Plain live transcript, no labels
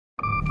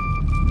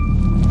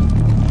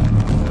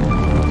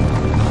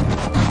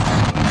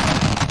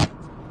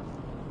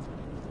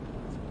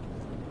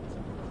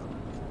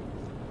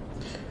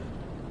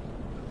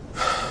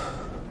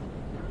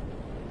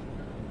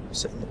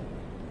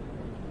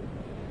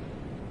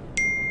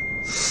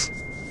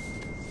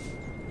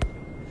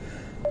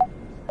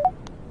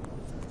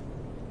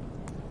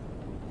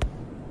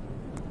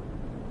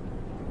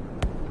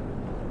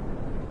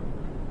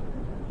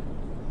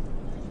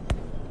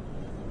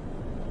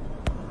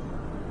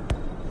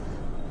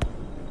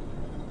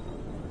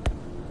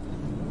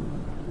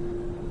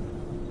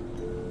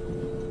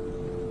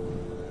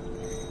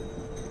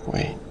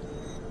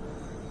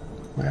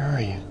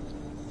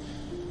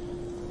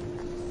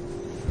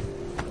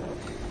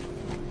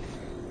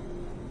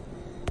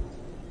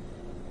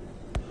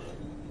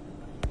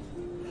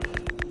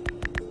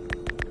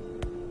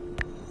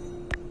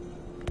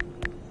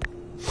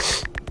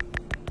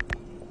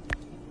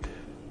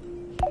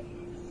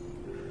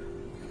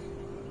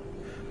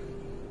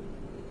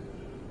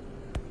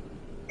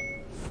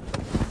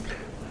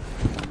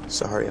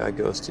Sorry I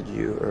ghosted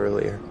you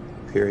earlier,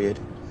 period.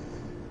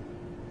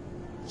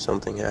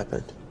 Something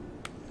happened.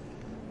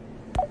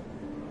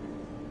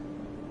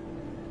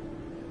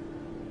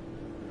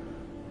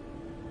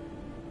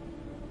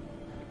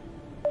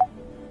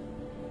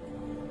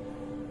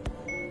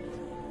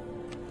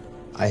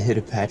 I hit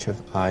a patch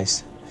of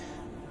ice,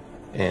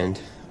 and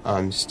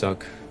I'm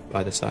stuck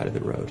by the side of the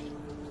road.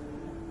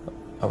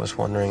 I was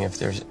wondering if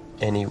there's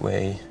any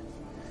way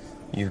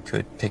you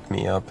could pick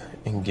me up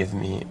and give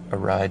me a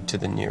ride to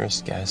the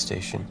nearest gas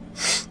station.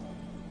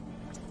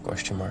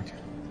 Question mark.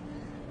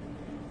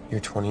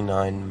 You're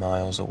 29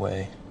 miles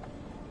away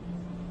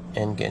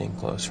and getting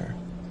closer.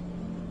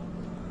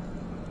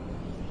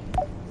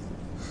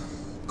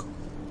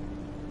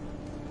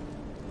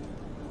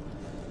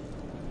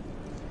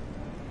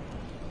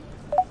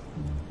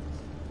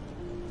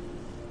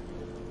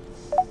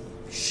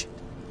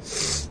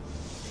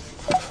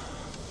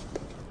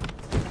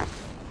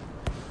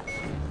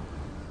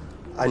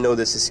 I know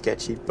this is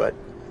sketchy, but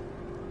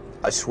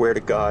I swear to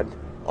God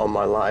on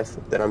my life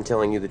that I'm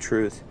telling you the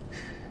truth.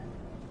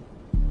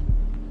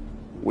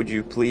 Would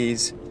you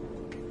please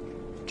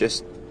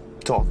just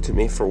talk to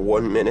me for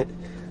 1 minute?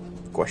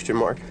 Question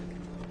mark.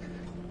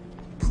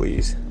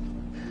 Please.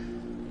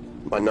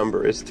 My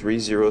number is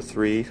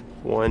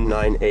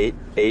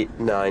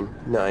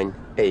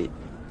 303-198-8998.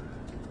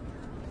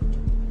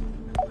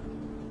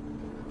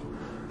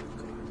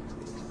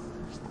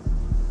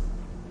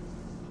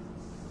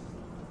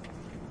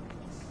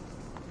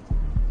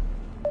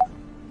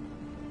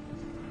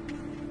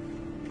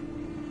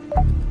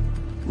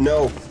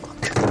 No.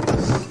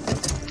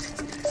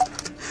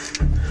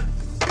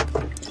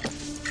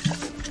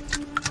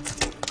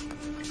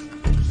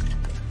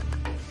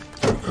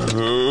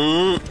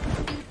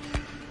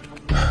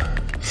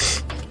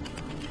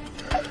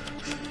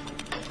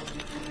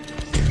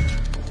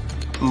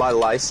 My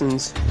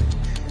license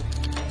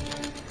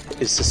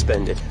is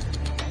suspended.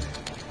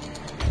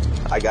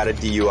 I got a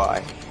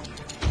DUI.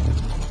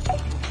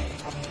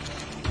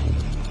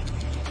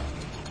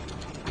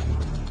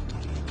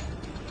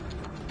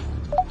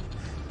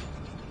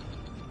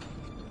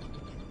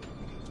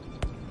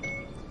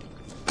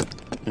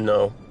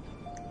 No,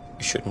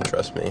 you shouldn't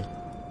trust me.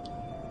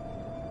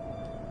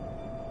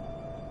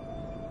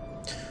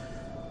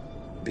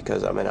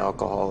 Because I'm an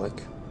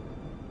alcoholic,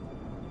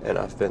 and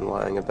I've been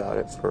lying about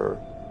it for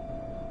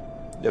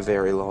a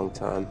very long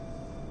time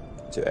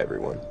to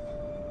everyone.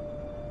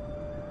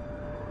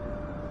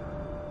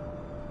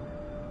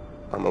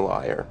 I'm a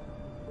liar.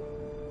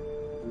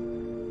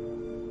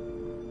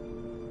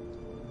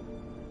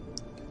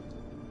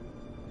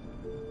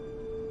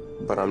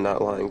 But I'm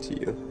not lying to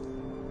you.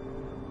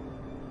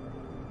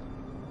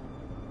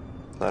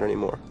 Not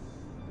anymore.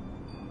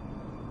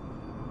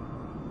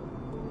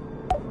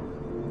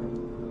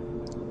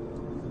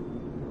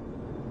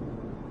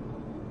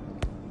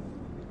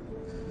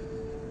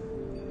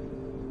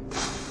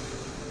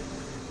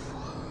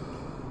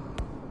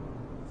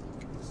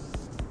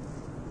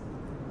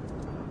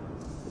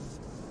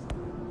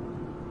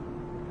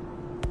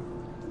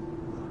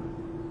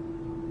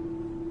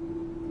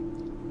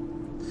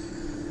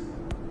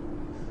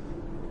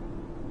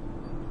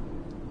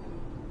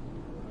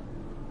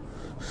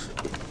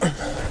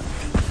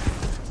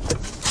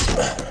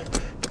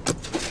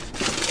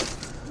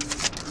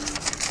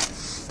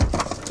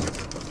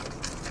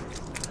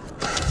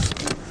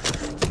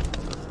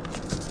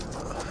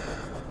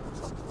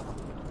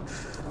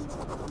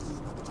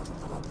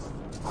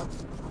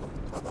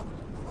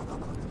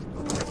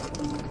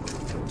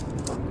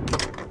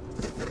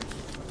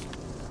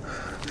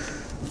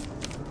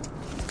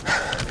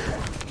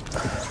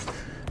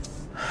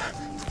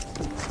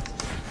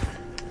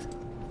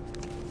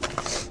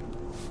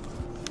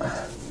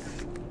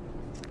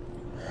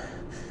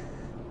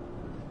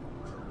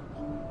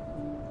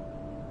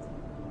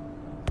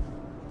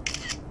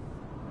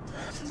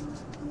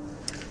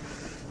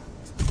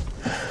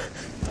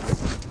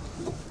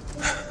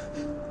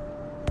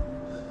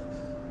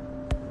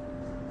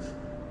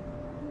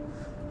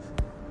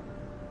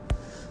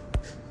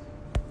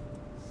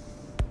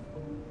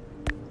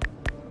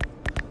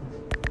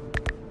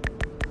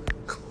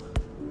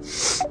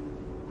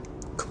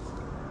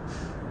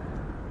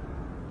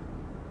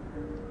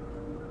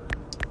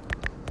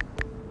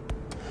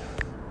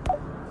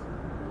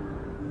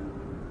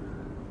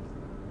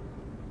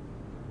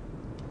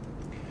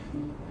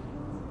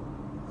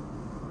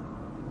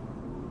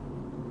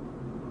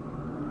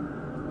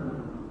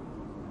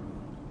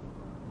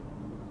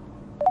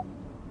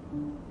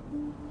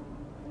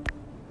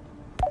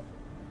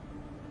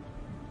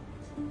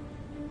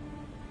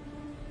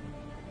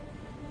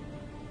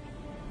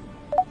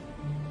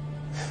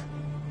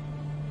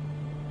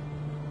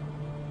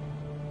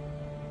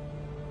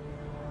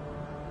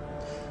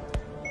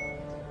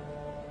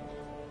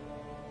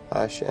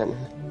 Hi, Shannon.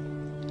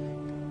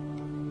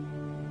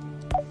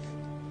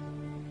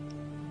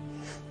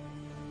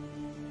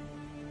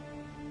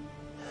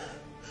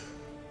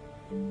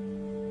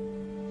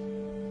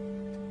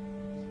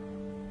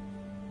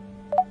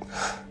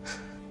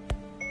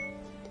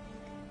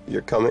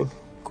 You're coming?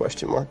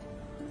 Question mark.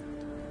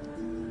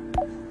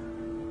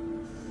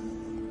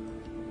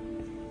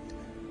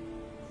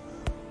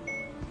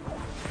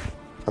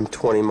 I'm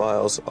 20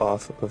 miles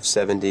off of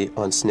 70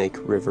 on Snake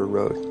River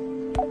Road.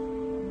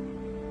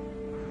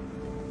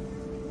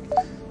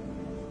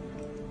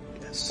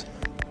 Yes.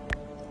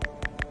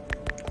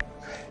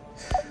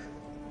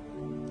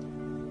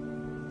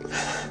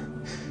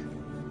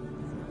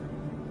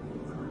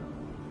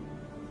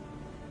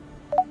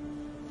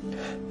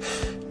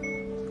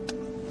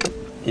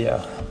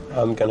 Yeah,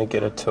 I'm gonna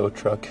get a tow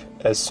truck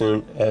as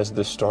soon as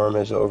the storm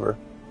is over.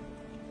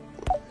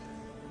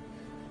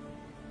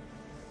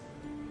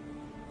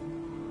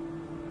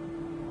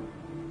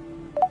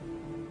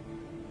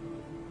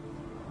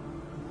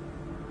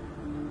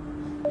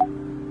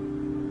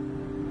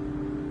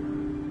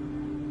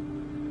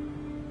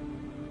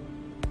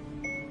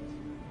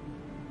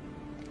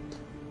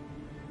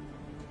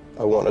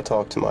 I want to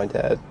talk to my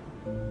dad.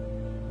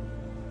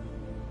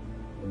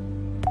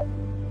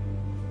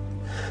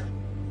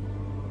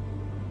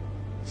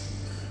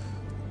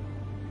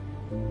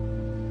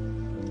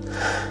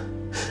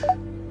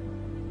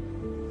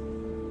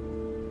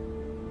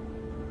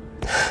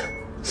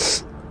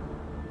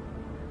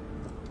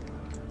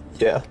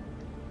 Yeah.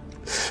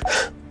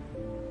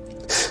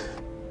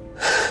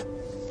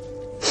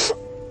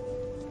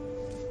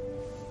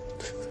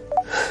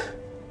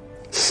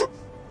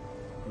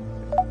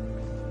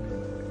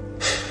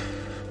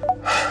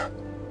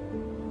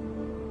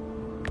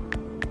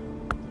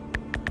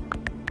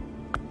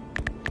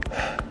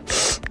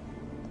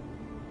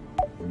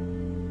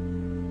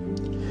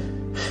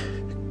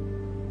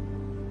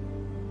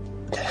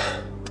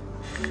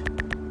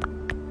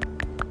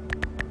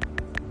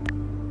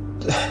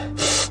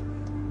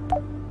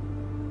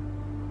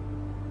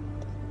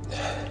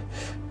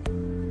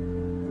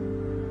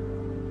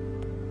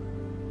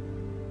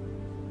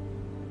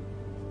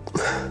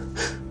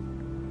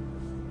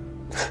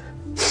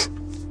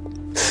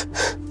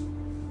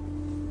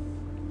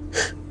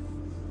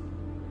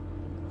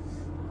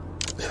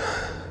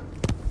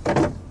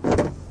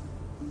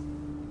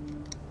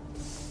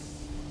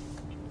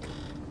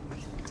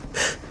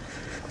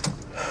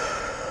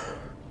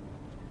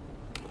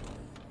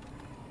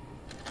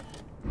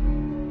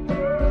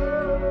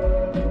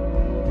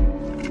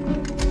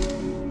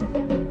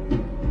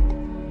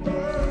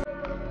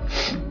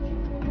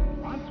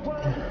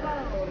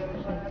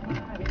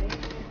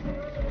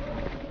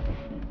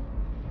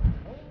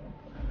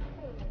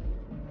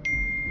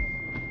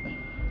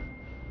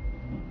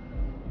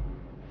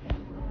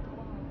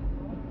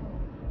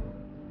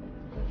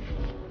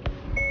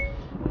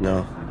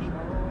 No.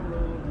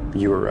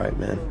 You were right,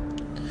 man.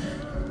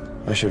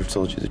 I should have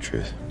told you the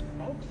truth.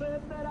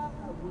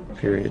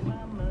 Period.